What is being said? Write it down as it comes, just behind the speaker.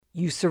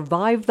You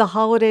survived the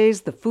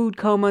holidays, the food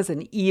comas,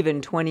 and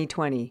even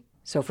 2020.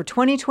 So for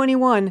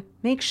 2021,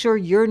 make sure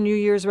your New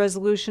Year's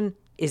resolution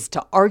is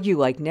to argue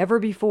like never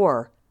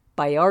before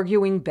by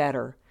arguing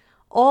better.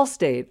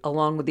 Allstate,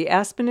 along with the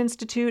Aspen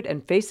Institute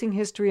and Facing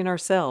History and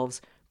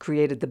Ourselves,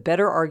 created the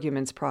Better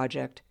Arguments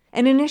Project,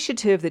 an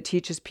initiative that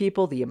teaches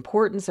people the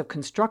importance of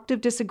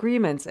constructive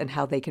disagreements and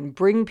how they can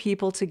bring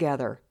people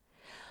together.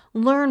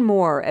 Learn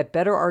more at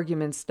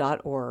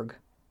betterarguments.org.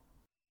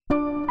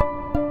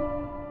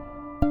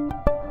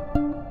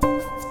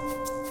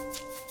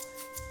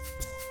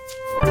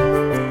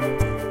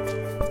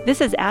 This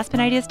is Aspen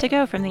Ideas to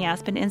Go from the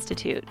Aspen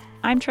Institute.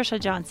 I'm Trisha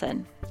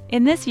Johnson.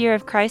 In this year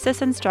of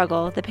crisis and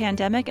struggle, the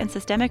pandemic and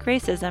systemic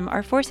racism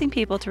are forcing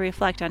people to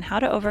reflect on how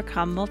to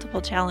overcome multiple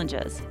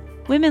challenges.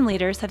 Women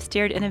leaders have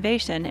steered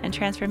innovation and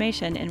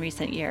transformation in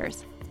recent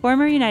years.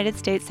 Former United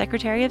States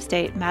Secretary of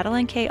State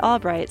Madeleine K.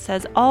 Albright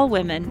says all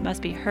women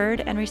must be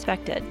heard and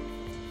respected.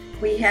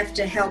 We have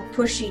to help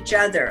push each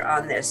other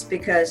on this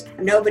because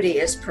nobody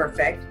is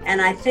perfect.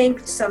 And I think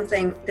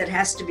something that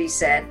has to be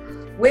said,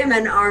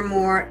 women are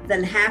more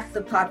than half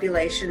the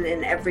population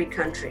in every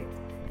country.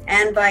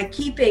 And by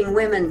keeping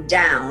women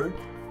down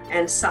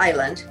and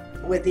silent,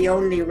 with the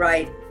only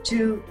right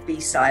to be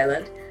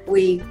silent,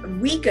 we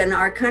weaken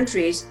our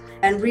countries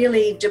and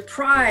really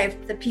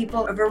deprive the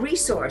people of a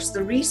resource,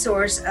 the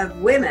resource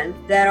of women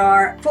that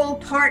are full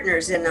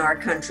partners in our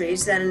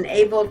countries and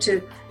able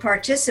to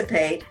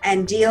participate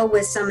and deal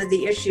with some of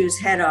the issues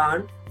head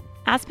on.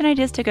 Aspen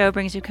Ideas to Go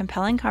brings you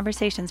compelling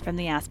conversations from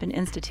the Aspen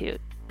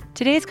Institute.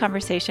 Today's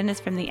conversation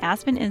is from the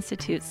Aspen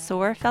Institute's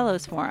SOAR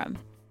Fellows Forum.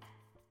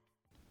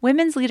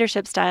 Women's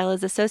leadership style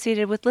is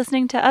associated with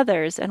listening to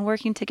others and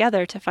working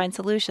together to find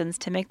solutions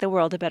to make the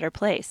world a better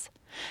place.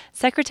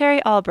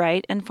 Secretary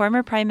Albright and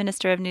former Prime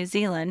Minister of New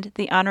Zealand,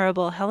 the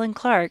Honourable Helen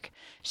Clark,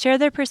 share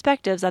their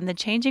perspectives on the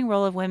changing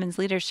role of women's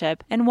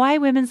leadership and why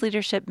women's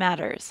leadership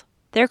matters.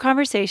 Their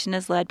conversation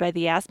is led by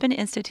the Aspen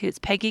Institute's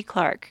Peggy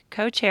Clark,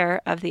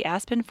 co-chair of the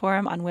Aspen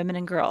Forum on Women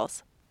and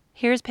Girls.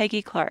 Here's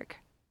Peggy Clark.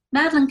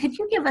 Madeleine, could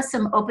you give us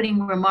some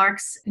opening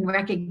remarks in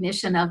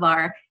recognition of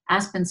our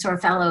Aspen SOAR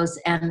Fellows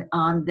and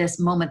on this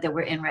moment that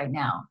we're in right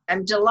now?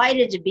 I'm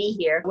delighted to be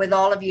here with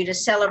all of you to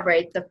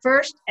celebrate the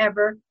first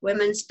ever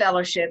Women's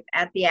Fellowship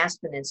at the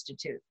Aspen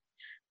Institute.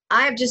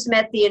 I've just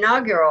met the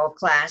inaugural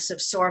class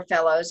of SOAR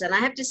Fellows, and I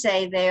have to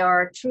say they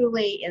are a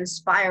truly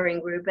inspiring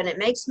group, and it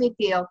makes me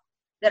feel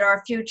that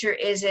our future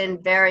is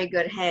in very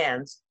good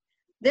hands.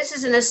 This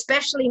is an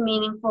especially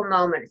meaningful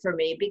moment for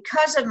me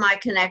because of my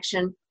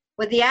connection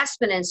with the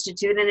Aspen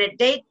Institute, and it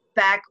dates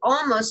back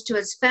almost to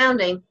its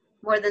founding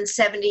more than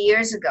 70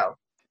 years ago.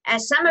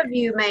 As some of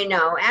you may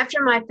know,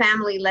 after my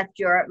family left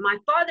Europe, my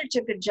father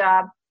took a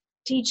job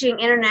teaching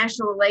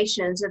international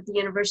relations at the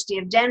University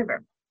of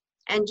Denver.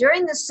 And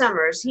during the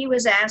summers, he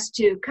was asked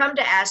to come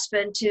to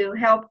Aspen to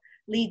help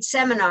lead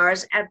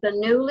seminars at the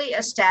newly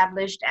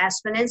established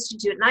Aspen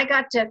Institute, and I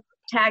got to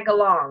tag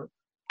along.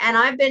 And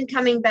I've been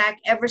coming back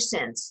ever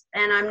since,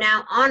 and I'm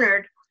now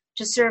honored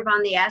to serve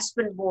on the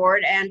Aspen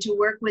board and to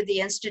work with the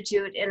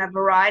Institute in a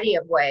variety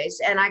of ways.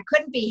 And I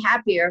couldn't be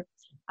happier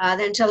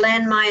than to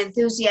lend my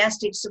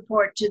enthusiastic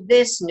support to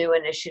this new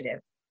initiative.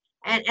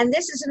 And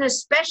this is an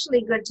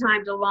especially good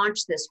time to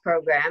launch this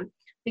program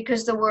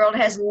because the world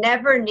has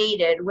never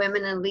needed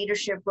women in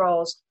leadership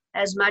roles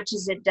as much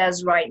as it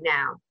does right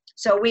now.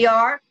 So we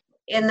are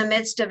in the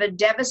midst of a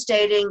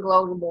devastating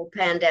global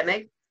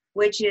pandemic,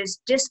 which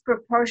is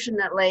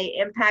disproportionately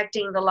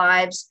impacting the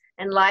lives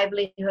and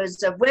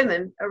livelihoods of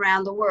women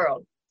around the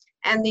world.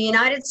 And the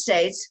United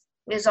States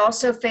is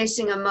also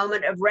facing a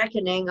moment of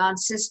reckoning on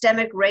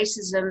systemic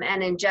racism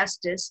and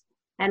injustice,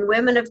 and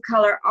women of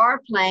color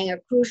are playing a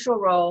crucial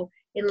role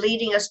in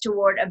leading us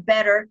toward a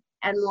better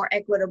and more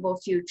equitable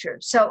future.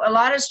 So a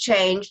lot has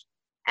changed,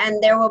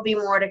 and there will be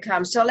more to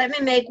come. So let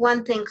me make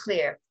one thing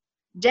clear.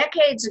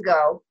 Decades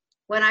ago,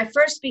 when I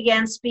first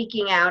began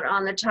speaking out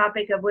on the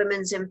topic of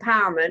women's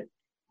empowerment,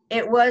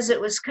 it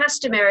was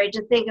customary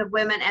to think of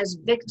women as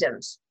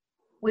victims.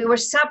 We were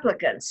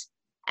supplicants,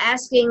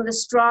 asking the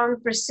strong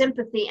for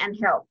sympathy and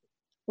help.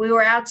 We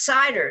were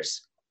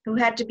outsiders who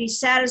had to be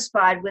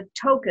satisfied with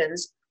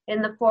tokens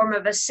in the form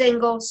of a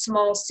single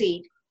small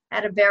seat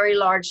at a very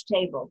large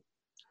table.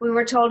 We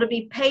were told to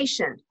be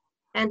patient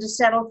and to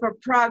settle for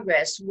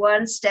progress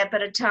one step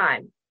at a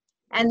time.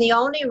 And the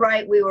only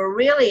right we were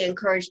really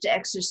encouraged to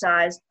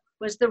exercise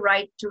was the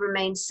right to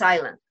remain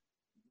silent.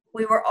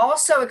 We were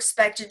also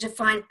expected to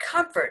find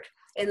comfort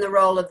in the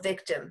role of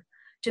victim,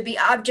 to be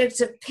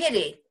objects of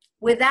pity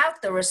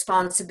without the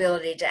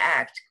responsibility to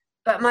act.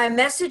 But my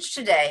message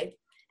today,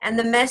 and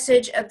the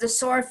message of the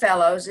SOAR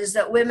Fellows, is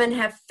that women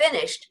have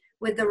finished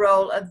with the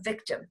role of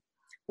victim.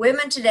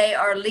 Women today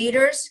are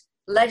leaders,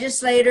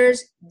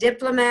 legislators,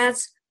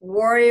 diplomats,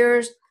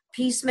 warriors,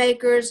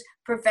 peacemakers,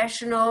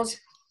 professionals,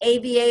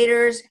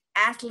 aviators,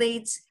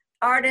 athletes,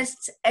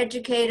 artists,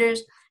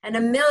 educators, and a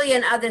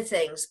million other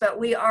things, but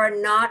we are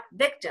not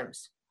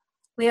victims.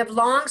 We have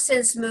long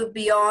since moved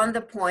beyond the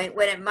point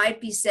when it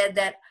might be said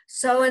that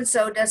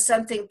so-and-so does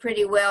something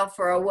pretty well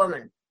for a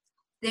woman.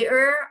 The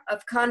era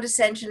of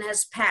condescension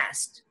has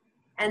passed,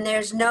 and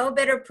there's no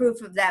better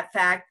proof of that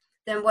fact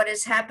than what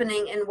is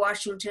happening in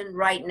Washington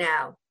right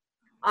now.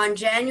 On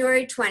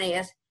January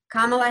 20th,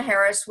 Kamala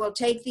Harris will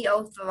take the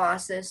oath of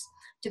office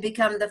to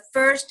become the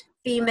first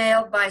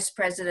female vice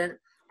president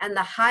and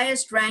the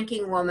highest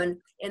ranking woman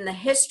in the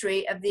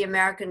history of the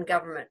American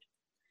government.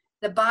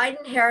 The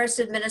Biden-Harris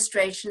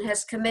administration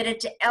has committed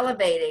to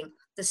elevating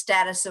the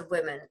status of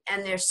women,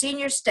 and their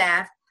senior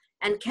staff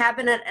and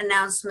cabinet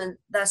announcement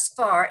thus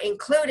far,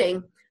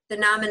 including the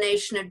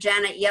nomination of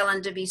Janet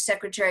Yellen to be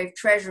Secretary of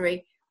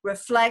Treasury,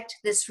 reflect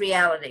this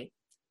reality.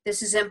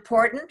 This is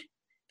important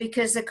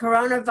because the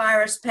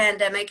coronavirus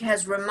pandemic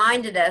has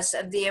reminded us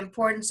of the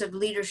importance of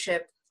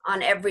leadership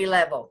on every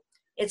level.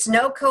 It's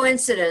no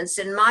coincidence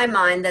in my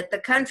mind that the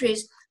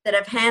countries that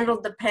have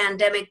handled the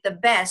pandemic the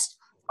best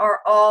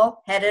are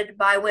all headed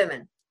by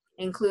women,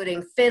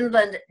 including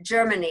Finland,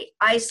 Germany,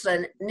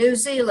 Iceland, New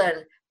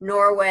Zealand,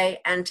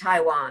 Norway, and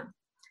Taiwan.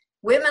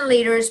 Women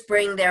leaders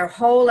bring their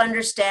whole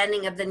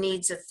understanding of the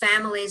needs of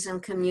families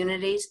and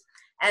communities,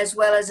 as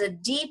well as a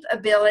deep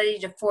ability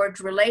to forge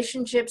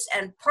relationships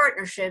and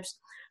partnerships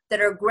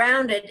that are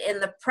grounded in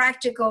the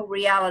practical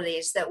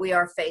realities that we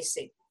are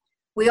facing.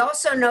 We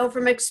also know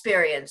from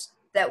experience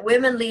that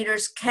women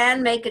leaders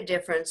can make a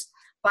difference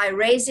by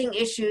raising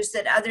issues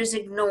that others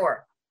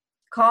ignore,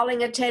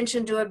 calling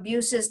attention to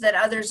abuses that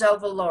others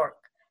overlook,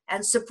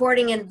 and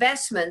supporting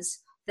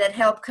investments that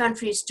help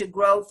countries to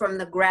grow from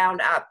the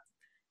ground up.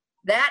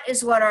 That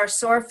is what our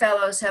SOAR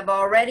fellows have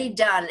already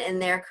done in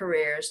their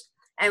careers.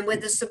 And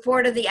with the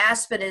support of the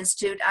Aspen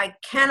Institute, I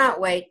cannot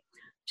wait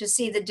to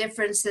see the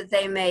difference that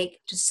they make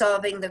to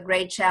solving the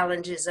great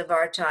challenges of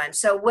our time.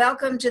 So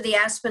welcome to the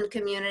Aspen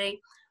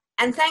community.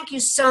 And thank you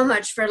so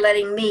much for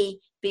letting me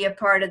be a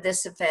part of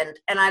this event.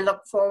 And I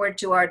look forward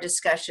to our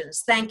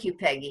discussions. Thank you,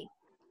 Peggy.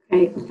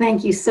 Great.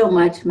 Thank you so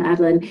much,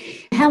 Madeleine.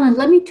 Helen,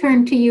 let me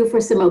turn to you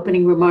for some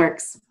opening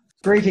remarks.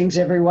 Greetings,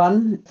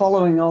 everyone.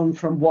 Following on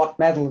from what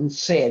Madeleine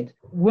said,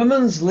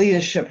 women's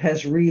leadership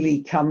has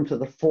really come to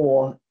the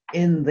fore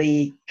in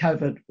the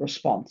COVID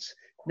response.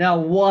 Now,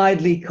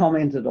 widely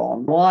commented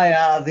on, why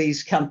are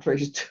these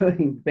countries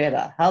doing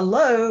better?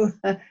 Hello,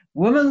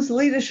 women's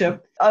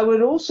leadership. I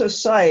would also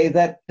say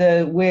that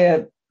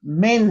where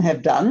men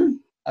have done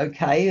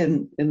okay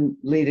in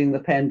leading the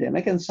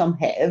pandemic, and some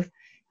have,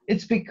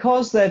 it's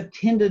because they've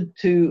tended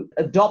to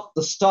adopt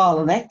the style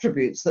and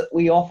attributes that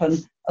we often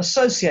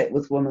associate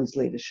with women's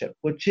leadership,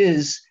 which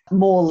is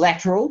more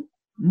lateral,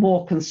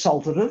 more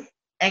consultative,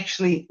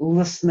 actually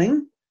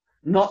listening,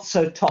 not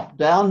so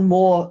top-down,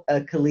 more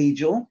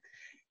collegial.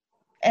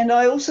 And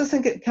I also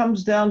think it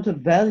comes down to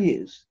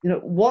values. You know,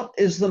 what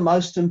is the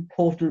most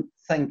important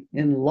thing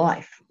in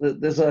life?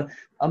 There's a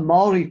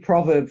Maori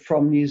proverb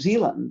from New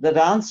Zealand that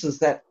answers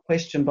that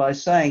question by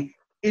saying,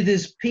 it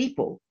is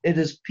people, it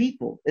is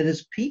people, it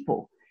is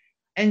people.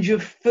 And your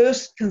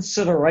first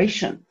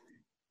consideration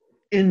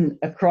in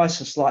a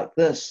crisis like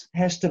this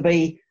has to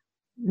be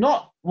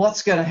not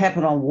what's going to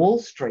happen on Wall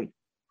Street,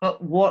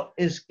 but what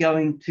is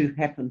going to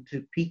happen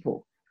to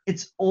people.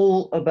 It's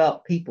all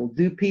about people.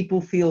 Do people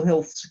feel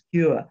health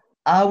secure?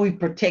 Are we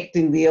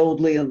protecting the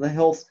elderly and the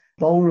health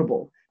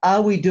vulnerable?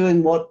 Are we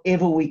doing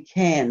whatever we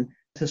can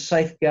to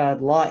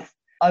safeguard life?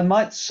 I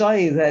might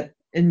say that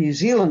in New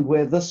Zealand,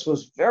 where this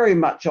was very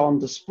much on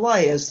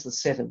display as the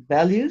set of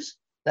values,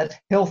 that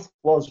health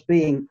was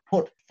being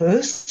put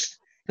first,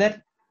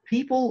 that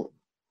people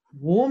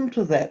warmed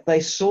to that. They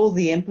saw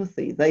the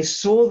empathy. They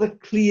saw the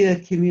clear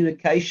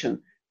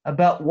communication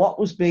about what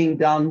was being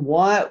done,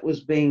 why it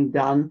was being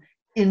done,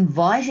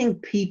 inviting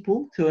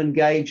people to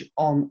engage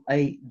on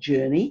a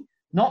journey,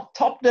 not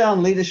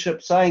top-down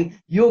leadership saying,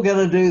 you're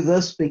going to do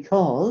this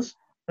because,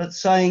 but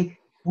saying,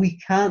 we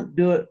can't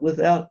do it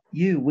without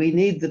you. We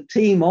need the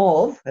team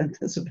of, and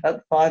there's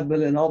about 5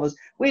 million of us,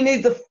 we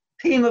need the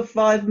team of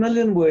 5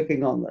 million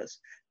working on this.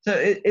 So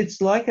it's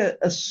like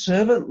a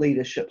servant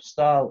leadership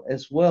style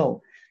as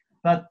well.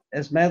 But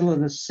as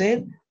Madeleine has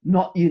said,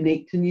 not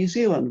unique to New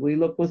Zealand. We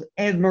look with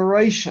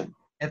admiration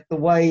at the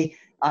way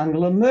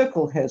Angela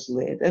Merkel has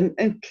led.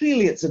 And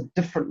clearly it's a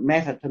different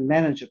matter to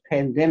manage a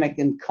pandemic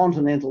in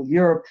continental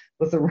Europe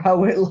with the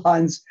railway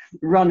lines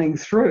running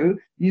through.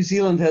 New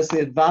Zealand has the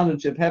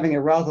advantage of having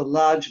a rather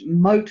large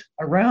moat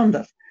around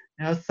it.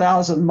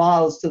 1,000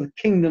 miles to the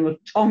Kingdom of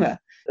Tonga,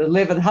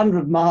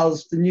 1,100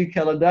 miles to New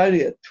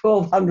Caledonia,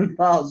 1,200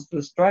 miles to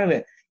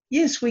Australia.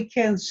 Yes, we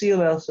can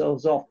seal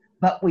ourselves off,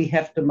 but we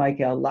have to make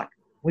our luck.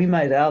 We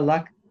made our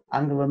luck.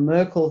 Angela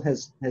Merkel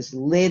has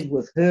led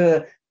with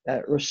her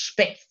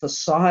respect for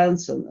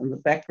science and the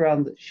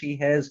background that she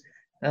has.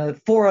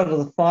 4 out of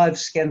the 5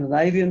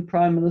 Scandinavian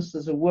prime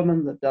ministers are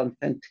women. They've done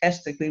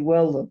fantastically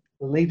well.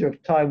 The leader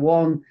of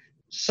Taiwan.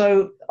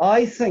 So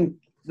I think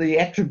the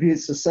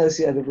attributes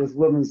associated with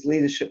women's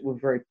leadership were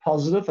very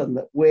positive, and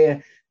that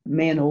where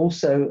men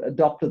also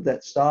adopted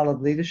that style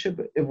of leadership,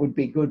 it would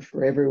be good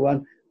for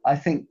everyone. I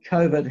think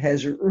COVID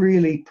has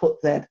really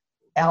put that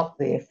out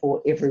there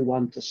for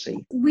everyone to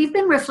see. We've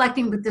been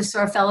reflecting with the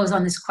SOAR Fellows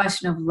on this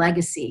question of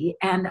legacy,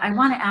 and I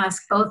want to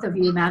ask both of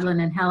you, Madeleine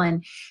and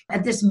Helen,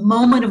 at this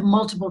moment of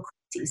multiple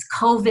crises,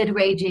 COVID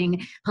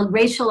raging,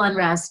 racial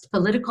unrest,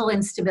 political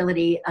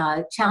instability,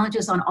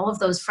 challenges on all of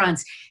those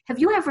fronts, have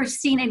you ever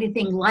seen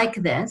anything like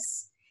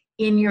this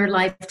in your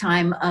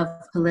lifetime of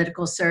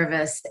political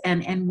service?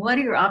 And what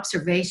are your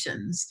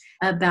observations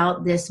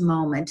about this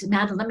moment?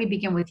 Madeleine, let me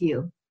begin with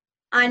you.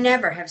 I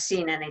never have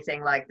seen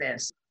anything like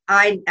this.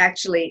 I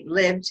actually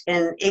lived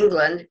in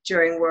England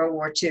during World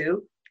War II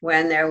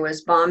when there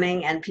was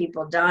bombing and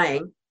people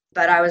dying.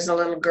 But I was a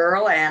little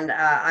girl and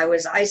I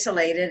was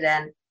isolated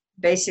and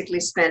basically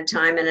spent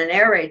time in an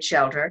air raid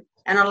shelter.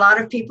 And a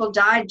lot of people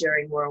died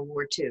during World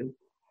War II.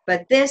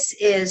 But this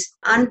is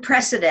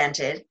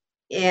unprecedented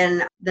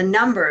in the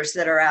numbers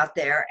that are out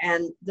there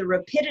and the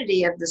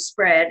rapidity of the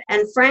spread.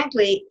 And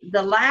frankly,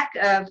 the lack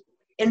of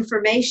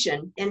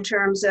information in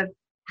terms of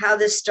how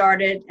this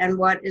started and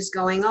what is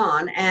going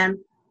on. And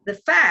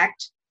the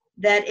fact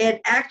that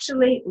it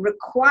actually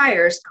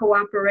requires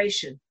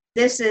cooperation.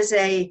 This is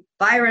a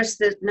virus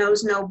that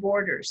knows no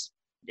borders.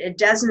 It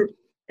doesn't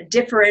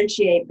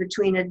differentiate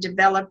between a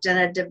developed and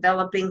a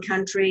developing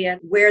country and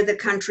where the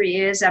country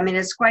is. I mean,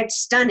 it's quite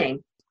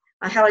stunning.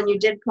 Helen, you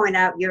did point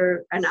out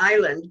you're an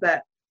island,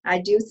 but I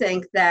do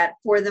think that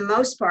for the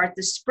most part,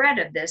 the spread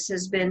of this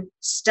has been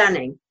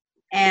stunning.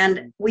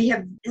 And we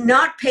have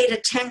not paid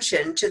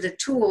attention to the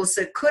tools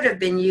that could have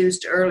been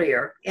used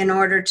earlier in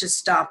order to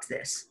stop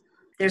this.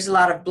 There's a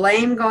lot of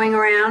blame going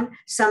around,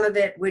 some of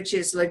it which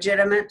is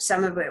legitimate,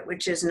 some of it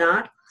which is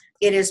not.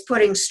 It is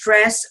putting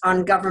stress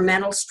on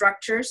governmental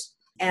structures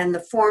and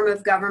the form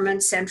of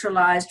government,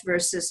 centralized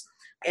versus,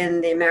 in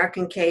the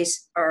American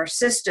case, our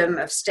system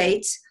of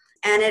states.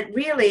 And it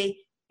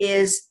really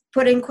is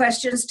putting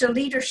questions to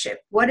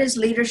leadership. What is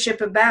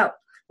leadership about?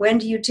 When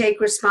do you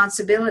take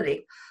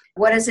responsibility?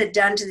 What has it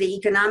done to the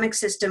economic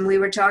system? We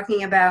were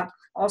talking about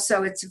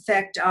also its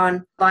effect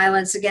on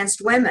violence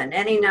against women,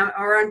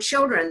 or on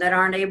children that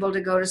aren't able to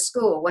go to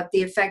school, what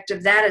the effect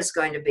of that is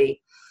going to be.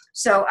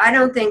 So I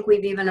don't think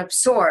we've even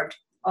absorbed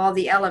all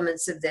the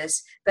elements of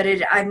this, but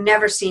I've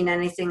never seen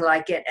anything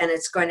like it, and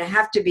it's going to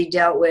have to be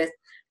dealt with,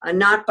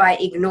 not by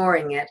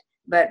ignoring it,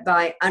 but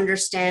by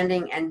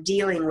understanding and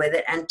dealing with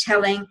it and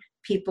telling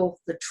people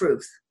the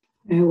truth.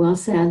 Very well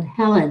said.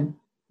 Helen.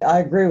 I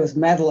agree with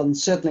Madeleine,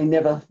 certainly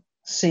never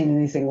seen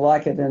anything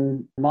like it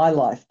in my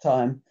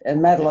lifetime.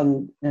 And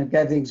Madeleine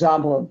gave the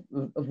example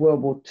of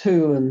World War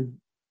II, and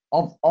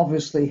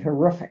obviously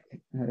horrific.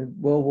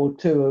 World War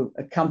II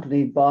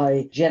accompanied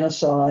by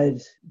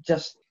genocide,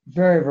 just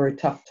very, very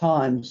tough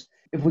times.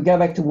 If we go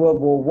back to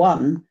World War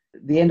I,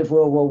 the end of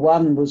World War I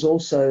was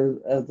also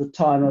the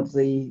time of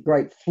the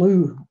Great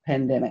Flu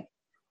pandemic.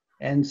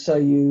 And so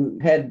you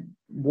had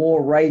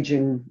war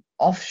raging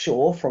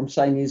offshore from,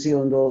 say, New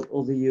Zealand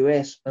or the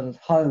US, but at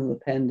home the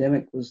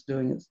pandemic was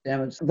doing its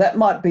damage. That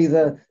might be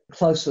the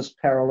closest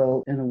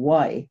parallel in a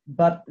way,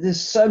 but there's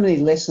so many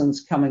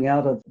lessons coming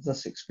out of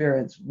this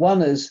experience.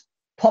 One is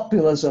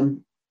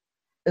populism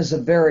is a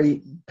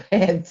very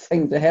bad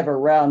thing to have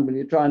around when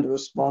you're trying to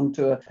respond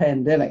to a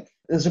pandemic.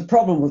 There's a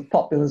problem with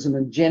populism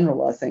in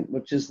general, I think,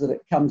 which is that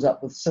it comes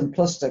up with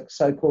simplistic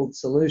so-called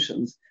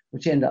solutions,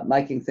 which end up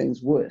making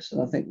things worse.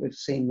 And I think we've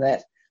seen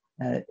that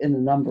in a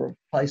number of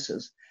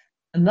places.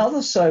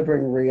 Another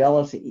sobering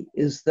reality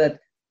is that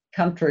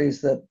countries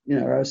that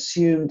are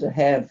assumed to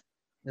have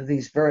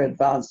these very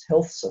advanced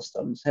health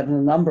systems have in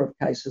a number of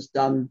cases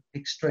done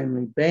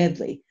extremely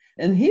badly.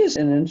 And here's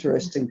an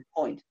interesting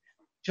point.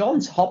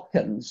 Johns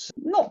Hopkins,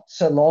 not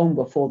so long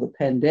before the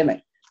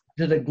pandemic,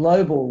 did a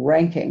global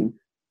ranking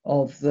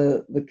of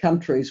the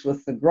countries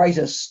with the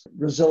greatest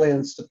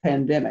resilience to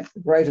pandemic, the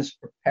greatest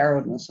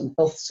preparedness and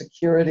health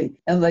security.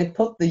 And they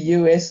put the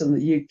US and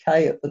the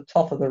UK at the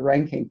top of the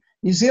ranking.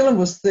 New Zealand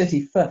was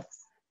 35th.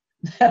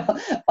 Now,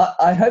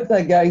 I hope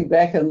they're going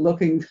back and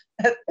looking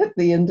at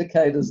the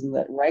indicators in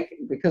that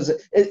ranking, because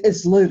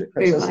it's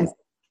ludicrous, isn't it?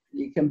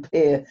 You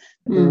compare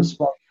the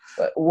response.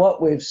 But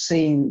what we've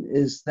seen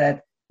is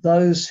that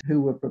those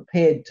who were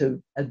prepared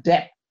to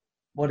adapt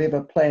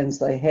whatever plans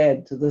they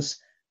had to this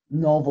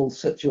novel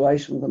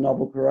situation with the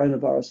novel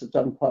coronavirus have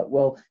done quite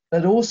well,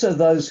 but also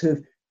those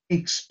who've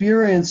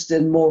experienced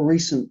in more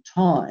recent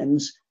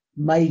times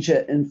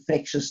major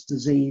infectious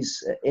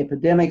disease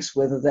epidemics,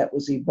 whether that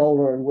was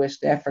Ebola in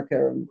West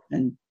Africa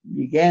and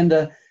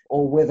Uganda,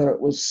 or whether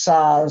it was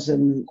SARS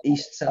in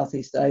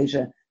Southeast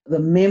Asia. The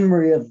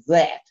memory of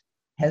that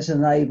has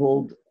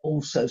enabled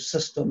also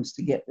systems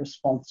to get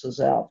responses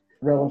out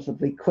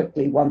relatively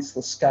quickly once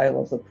the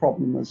scale of the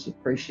problem is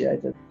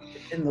appreciated.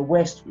 In the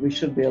West, we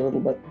should be a little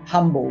bit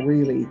humble,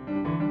 really.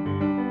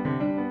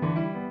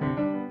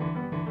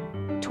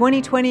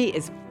 2020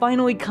 is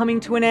finally coming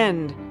to an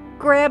end.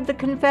 Grab the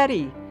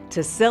confetti.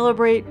 To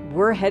celebrate,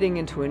 we're heading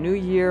into a new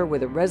year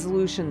with a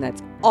resolution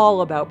that's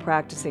all about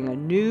practicing a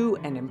new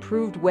and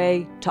improved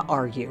way to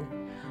argue.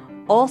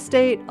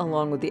 Allstate,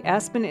 along with the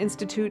Aspen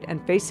Institute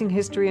and Facing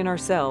History and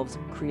ourselves,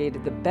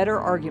 created the Better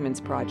Arguments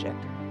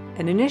Project,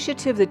 an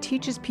initiative that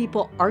teaches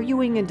people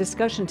arguing and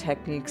discussion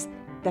techniques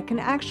that can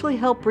actually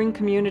help bring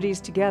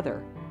communities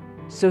together.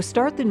 So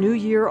start the new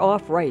year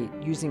off right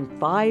using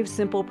 5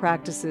 simple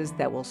practices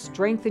that will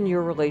strengthen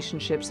your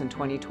relationships in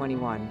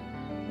 2021.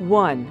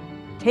 1.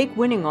 Take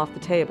winning off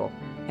the table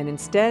and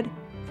instead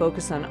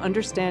focus on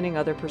understanding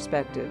other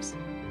perspectives.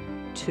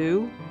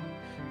 2.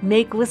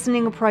 Make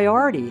listening a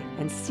priority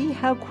and see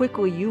how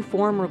quickly you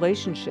form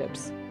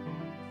relationships.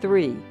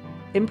 3.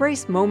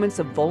 Embrace moments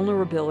of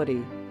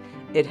vulnerability.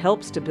 It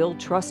helps to build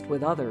trust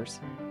with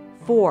others.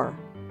 4.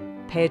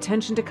 Pay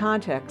attention to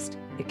context.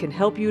 It can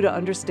help you to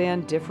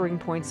understand differing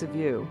points of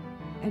view.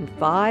 And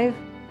 5.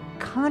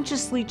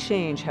 Consciously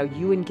change how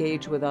you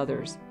engage with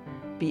others.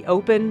 Be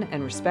open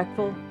and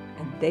respectful,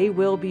 and they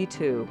will be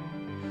too.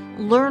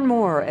 Learn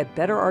more at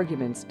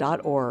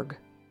betterarguments.org.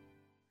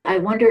 I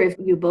wonder if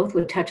you both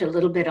would touch a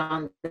little bit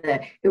on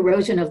the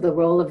erosion of the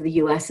role of the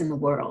U.S. in the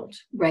world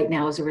right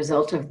now as a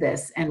result of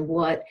this, and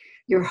what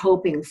you're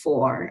hoping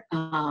for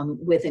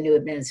with the new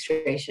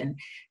administration.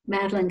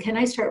 Madeleine, can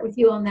I start with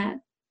you on that?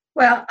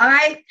 Well,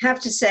 I have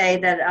to say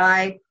that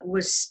I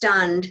was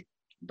stunned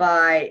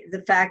by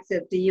the fact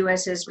that the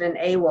U.S. has been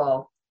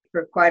AWOL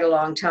for quite a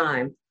long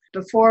time.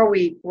 Before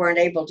we weren't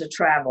able to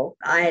travel,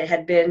 I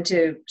had been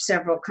to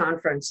several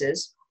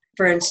conferences.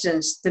 For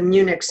instance, the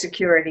Munich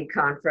Security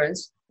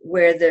Conference,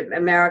 where the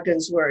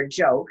Americans were a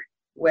joke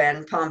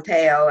when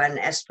Pompeo and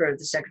Esper,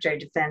 the Secretary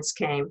of Defense,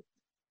 came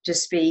to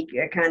speak,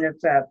 kind of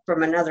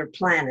from another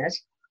planet.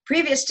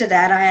 Previous to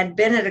that, I had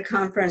been at a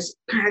conference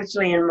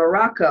actually in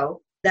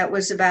Morocco that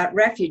was about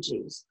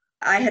refugees.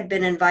 I had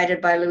been invited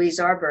by Louise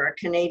Arbour, a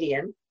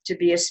Canadian, to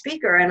be a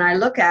speaker, and I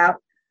look out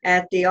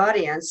at the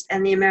audience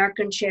and the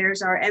American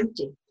chairs are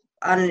empty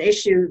on an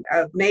issue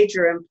of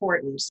major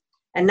importance.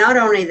 And not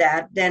only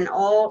that, then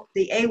all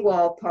the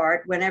AWOL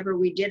part, whenever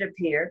we did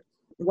appear,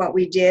 what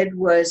we did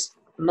was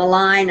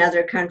malign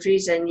other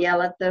countries and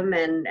yell at them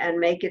and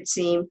make it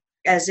seem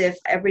as if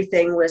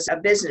everything was a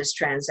business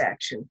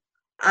transaction.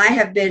 I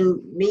have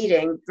been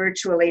meeting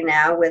virtually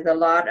now with a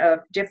lot of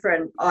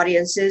different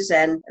audiences,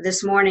 and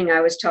this morning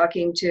I was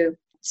talking to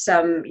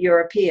some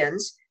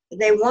Europeans.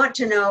 They want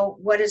to know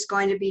what is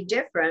going to be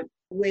different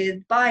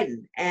with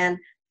Biden, and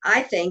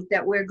I think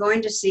that we're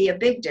going to see a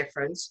big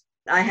difference.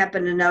 I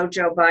happen to know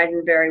Joe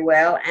Biden very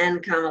well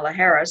and Kamala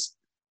Harris,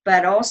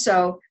 but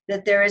also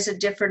that there is a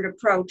different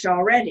approach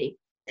already,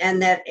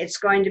 and that it's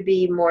going to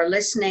be more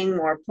listening,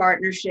 more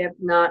partnership,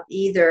 not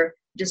either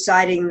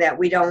deciding that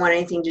we don't want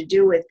anything to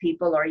do with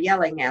people or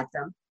yelling at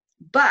them.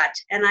 But,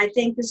 and I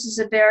think this is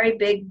a very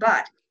big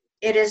but,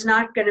 it is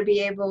not going to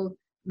be able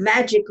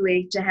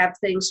magically to have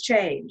things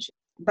change.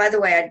 By the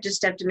way, I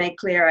just have to make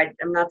clear,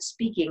 I'm not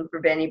speaking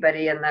for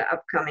anybody in the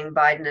upcoming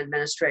Biden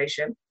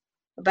administration,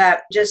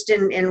 but just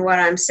in what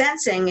I'm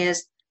sensing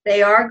is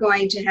they are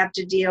going to have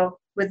to deal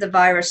with the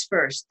virus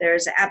first.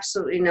 There's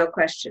absolutely no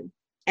question.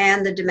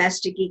 And the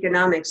domestic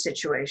economic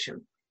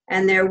situation.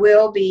 And there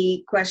will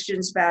be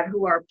questions about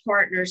who our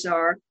partners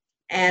are.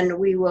 And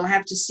we will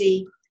have to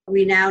see,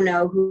 we now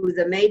know who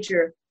the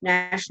major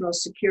national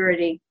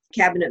security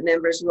cabinet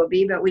members will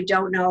be, but we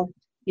don't know,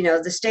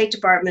 the State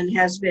Department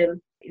has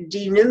been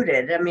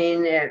denuded. I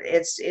mean,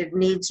 it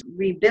needs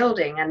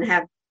rebuilding, and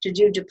to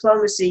do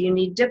diplomacy, you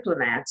need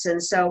diplomats.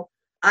 And so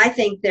I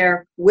think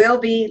there will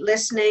be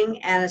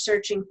listening and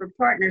searching for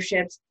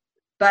partnerships,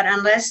 but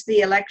unless the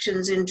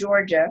elections in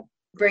Georgia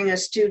bring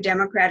us 2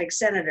 Democratic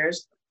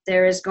senators,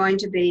 there is going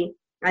to be,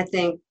 I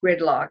think,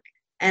 gridlock.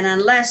 And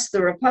unless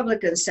the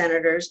Republican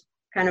senators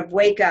kind of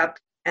wake up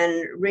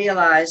and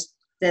realize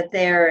that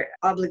their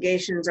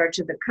obligations are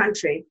to the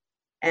country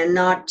and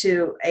not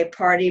to a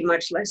party,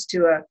 much less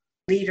to a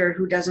leader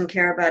who doesn't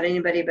care about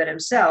anybody but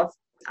himself,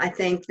 I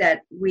think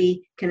that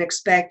we can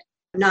expect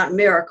not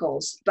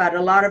miracles, but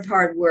a lot of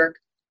hard work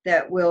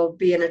that will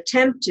be an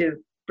attempt to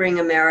bring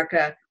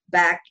America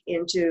back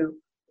into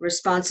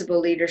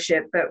responsible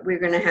leadership, but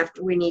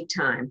we need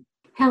time.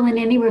 Helen,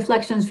 any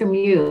reflections from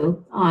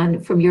you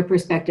from your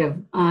perspective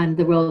on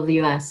the role of the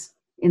U.S.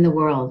 in the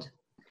world?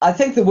 I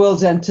think the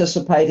world's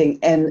anticipating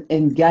an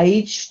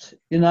engaged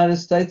United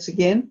States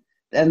again,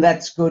 and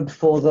that's good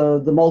for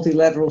the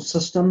multilateral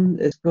system.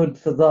 It's good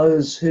for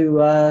those who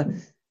are,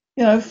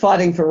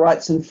 fighting for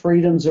rights and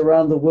freedoms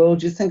around the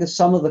world. You think of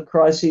some of the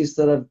crises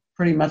that have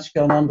pretty much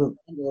gone under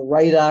the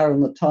radar in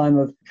the time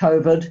of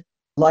COVID,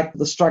 like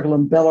the struggle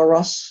in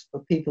Belarus for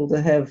people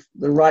to have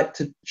the right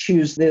to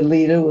choose their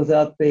leader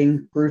without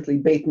being brutally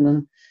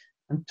beaten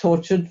and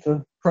tortured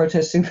for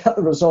protesting about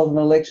the result of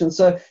an election.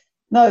 So,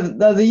 no,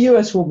 the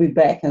US will be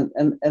back,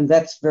 and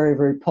that's very,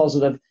 very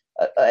positive.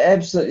 I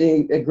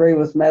absolutely agree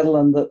with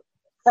Madeleine that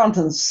front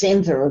and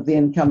center of the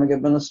incoming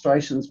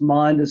administration's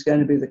mind is going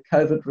to be the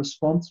COVID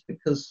response,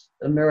 because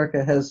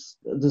America has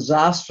a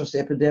disastrous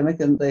epidemic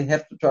and they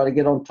have to try to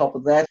get on top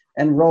of that.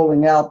 And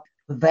rolling out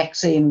the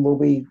vaccine will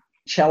be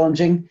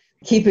challenging.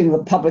 Keeping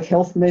the public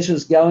health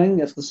measures going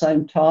at the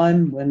same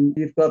time when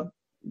you've got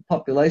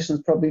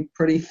populations probably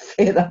pretty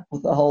fed up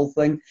with the whole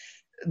thing.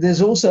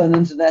 There's also an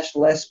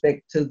international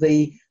aspect to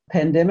the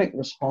pandemic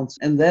response,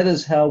 and that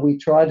is how we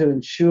try to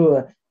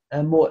ensure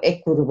a more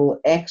equitable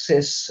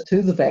access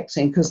to the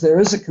vaccine, because there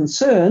is a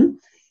concern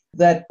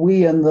that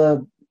we in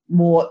the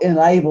more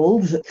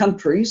enabled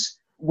countries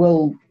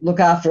will look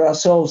after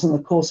ourselves in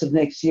the course of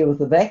next year with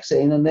the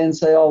vaccine and then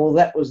say, oh, well,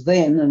 that was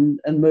then,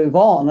 and move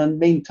on. And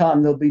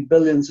meantime, there'll be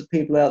billions of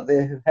people out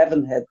there who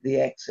haven't had the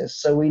access.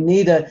 So we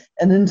need an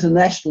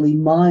internationally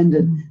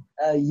minded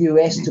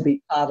US to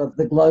be part of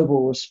the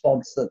global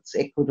response that's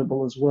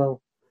equitable as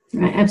well.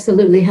 Right,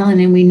 absolutely,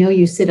 Helen, and we know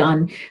you sit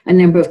on a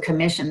number of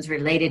commissions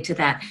related to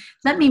that.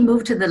 Let me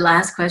move to the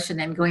last question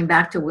and going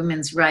back to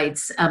women's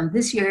rights.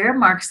 This year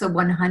marks the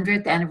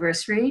 100th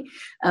anniversary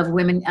of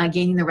women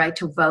gaining the right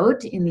to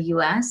vote in the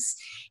U.S.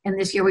 And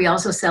this year we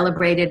also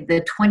celebrated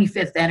the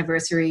 25th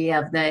anniversary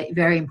of the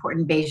very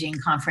important Beijing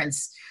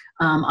Conference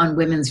on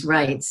women's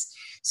rights.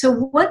 So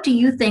what do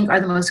you think are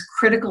the most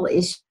critical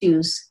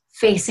issues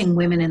facing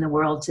women in the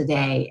world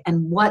today,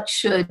 and what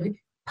should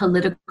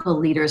political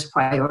leaders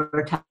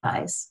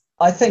prioritize?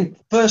 I think,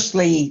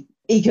 firstly,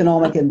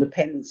 economic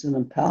independence and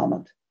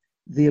empowerment,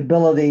 the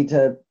ability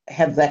to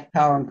have that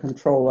power and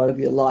control over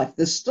your life.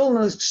 There's still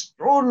an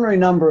extraordinary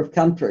number of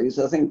countries.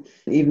 I think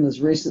even as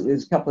recently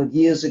as a couple of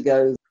years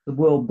ago, the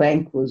World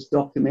Bank was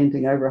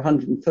documenting over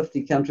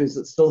 150 countries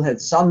that still had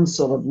some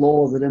sort of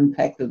law that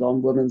impacted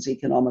on women's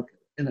economic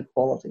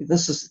inequality.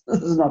 This is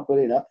not good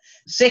enough.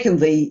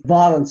 Secondly,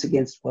 violence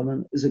against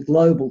women is a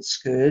global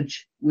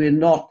scourge. We're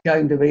not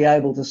going to be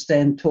able to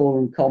stand tall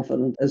and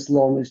confident as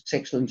long as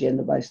sexual and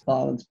gender-based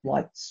violence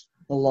blights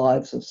the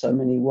lives of so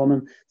many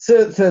women.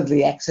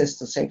 Thirdly, access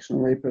to sexual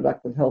and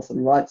reproductive health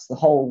and rights. The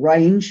whole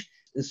range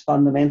is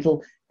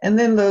fundamental. And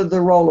then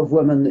the role of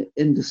women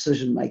in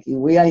decision-making.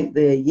 We ain't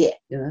there yet.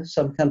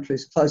 Some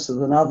countries closer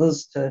than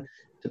others to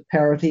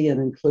parity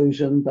and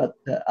inclusion, but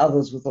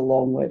others with a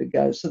long way to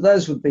go. So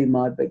those would be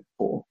my big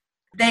four.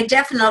 They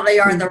definitely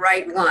are the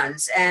right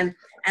ones. And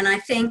I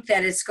think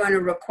that it's going to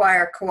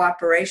require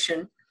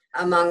cooperation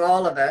among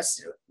all of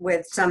us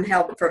with some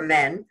help from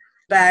men.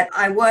 But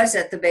I was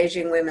at the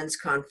Beijing Women's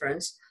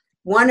Conference.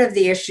 One of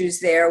the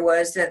issues there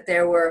was that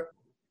there were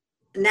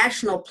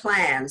national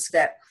plans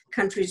that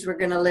countries were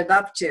going to live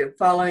up to,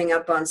 following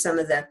up on some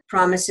of the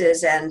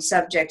promises and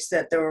subjects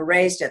that were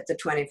raised at the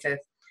 25th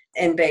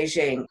in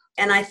Beijing.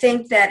 And I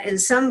think that in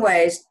some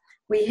ways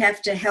we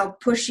have to help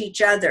push each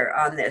other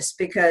on this,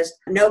 because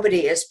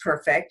nobody is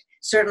perfect.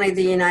 Certainly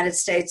the United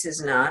States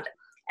is not.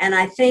 And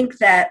I think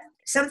that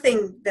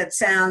something that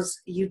sounds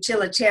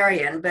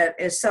utilitarian, but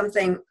is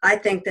something I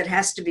think that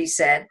has to be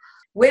said,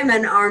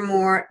 women are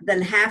more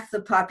than half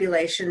the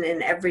population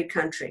in every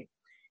country.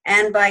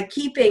 And by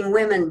keeping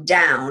women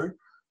down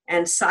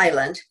and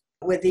silent,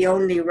 with the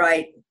only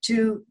right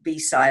to be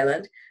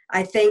silent,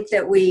 I think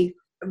that we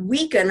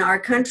weaken our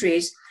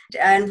countries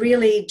and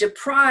really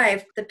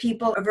deprive the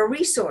people of a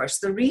resource,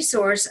 the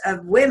resource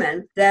of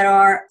women that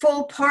are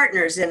full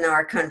partners in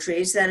our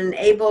countries that are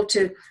able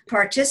to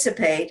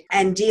participate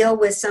and deal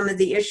with some of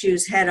the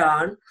issues head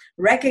on.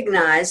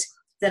 Recognize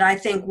that I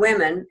think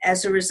women,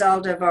 as a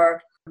result of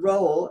our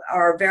role,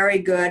 are very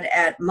good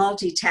at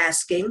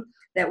multitasking,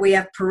 that we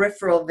have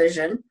peripheral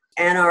vision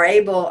and are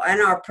able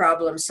and are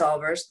problem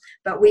solvers,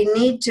 but we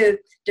need to,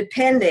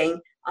 depending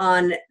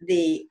on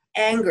the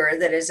anger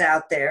that is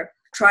out there,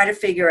 try to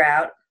figure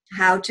out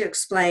how to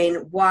explain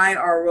why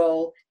our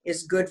role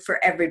is good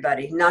for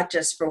everybody, not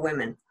just for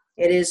women.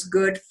 It is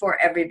good for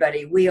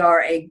everybody. We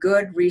are a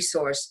good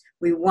resource.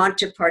 We want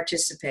to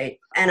participate.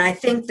 And I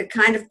think the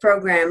kind of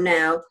program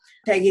now,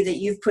 Peggy, that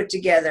you've put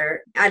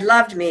together, I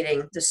loved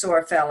meeting the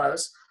SOAR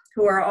fellows,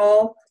 who are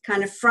all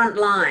kind of front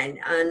line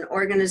on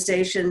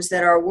organizations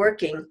that are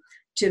working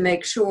to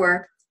make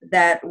sure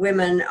that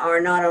women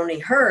are not only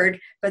heard,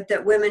 but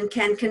that women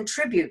can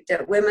contribute,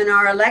 that women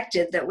are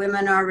elected, that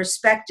women are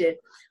respected,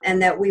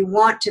 and that we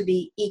want to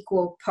be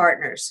equal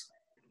partners.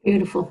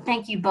 Beautiful.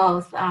 Thank you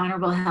both,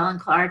 Honorable Helen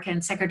Clark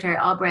and Secretary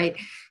Albright,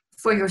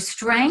 for your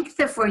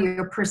strength, for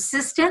your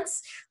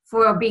persistence,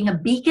 for being a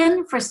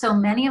beacon for so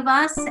many of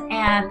us,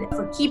 and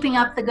for keeping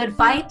up the good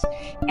fight.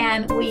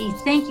 And we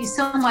thank you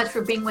so much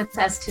for being with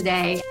us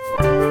today.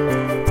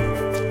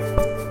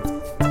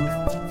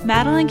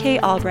 Madeleine K.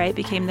 Albright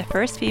became the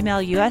first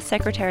female U.S.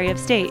 Secretary of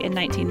State in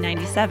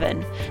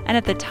 1997, and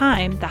at the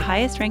time, the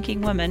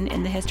highest-ranking woman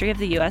in the history of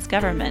the U.S.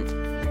 government.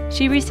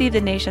 She received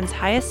the nation's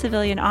highest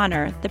civilian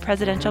honor, the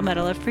Presidential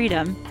Medal of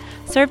Freedom,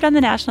 served on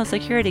the National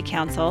Security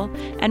Council,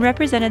 and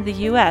represented the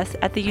U.S.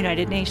 at the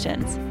United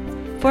Nations.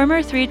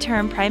 Former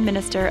three-term Prime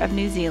Minister of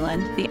New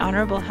Zealand, the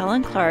Honorable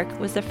Helen Clark,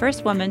 was the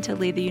first woman to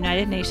lead the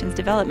United Nations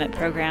Development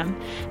Program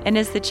and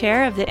is the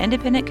chair of the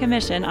Independent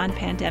Commission on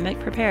Pandemic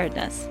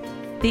Preparedness.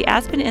 The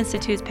Aspen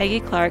Institute's Peggy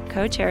Clark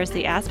co-chairs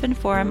the Aspen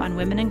Forum on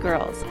Women and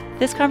Girls.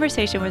 This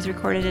conversation was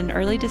recorded in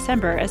early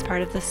December as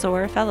part of the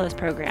SOAR Fellows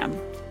Program.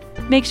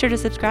 Make sure to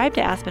subscribe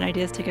to Aspen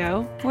Ideas to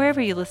Go wherever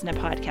you listen to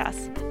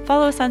podcasts.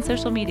 Follow us on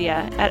social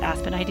media at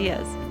Aspen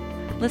Ideas.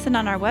 Listen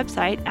on our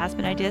website,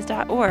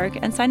 aspenideas.org,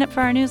 and sign up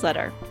for our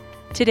newsletter.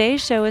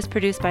 Today's show is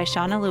produced by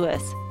Shauna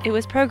Lewis. It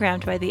was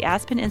programmed by the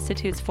Aspen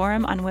Institute's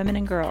Forum on Women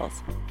and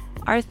Girls.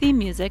 Our theme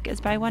music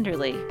is by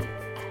Wonderly.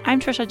 I'm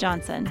Trisha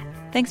Johnson.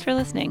 Thanks for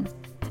listening.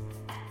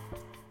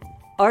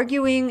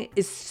 Arguing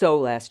is so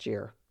last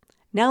year.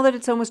 Now that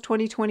it's almost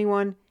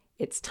 2021,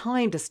 it's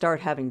time to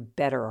start having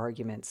better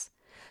arguments.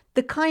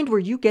 The kind where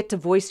you get to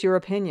voice your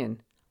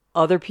opinion,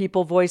 other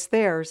people voice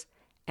theirs,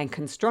 and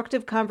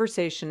constructive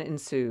conversation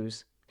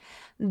ensues.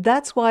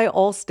 That's why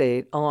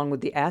Allstate, along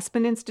with the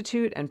Aspen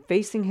Institute and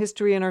Facing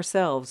History and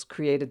Ourselves,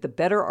 created the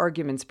Better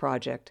Arguments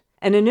Project,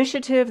 an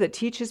initiative that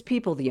teaches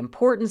people the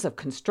importance of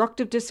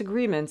constructive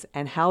disagreements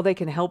and how they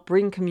can help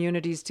bring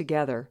communities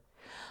together.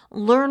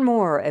 Learn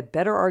more at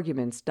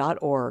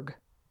betterarguments.org.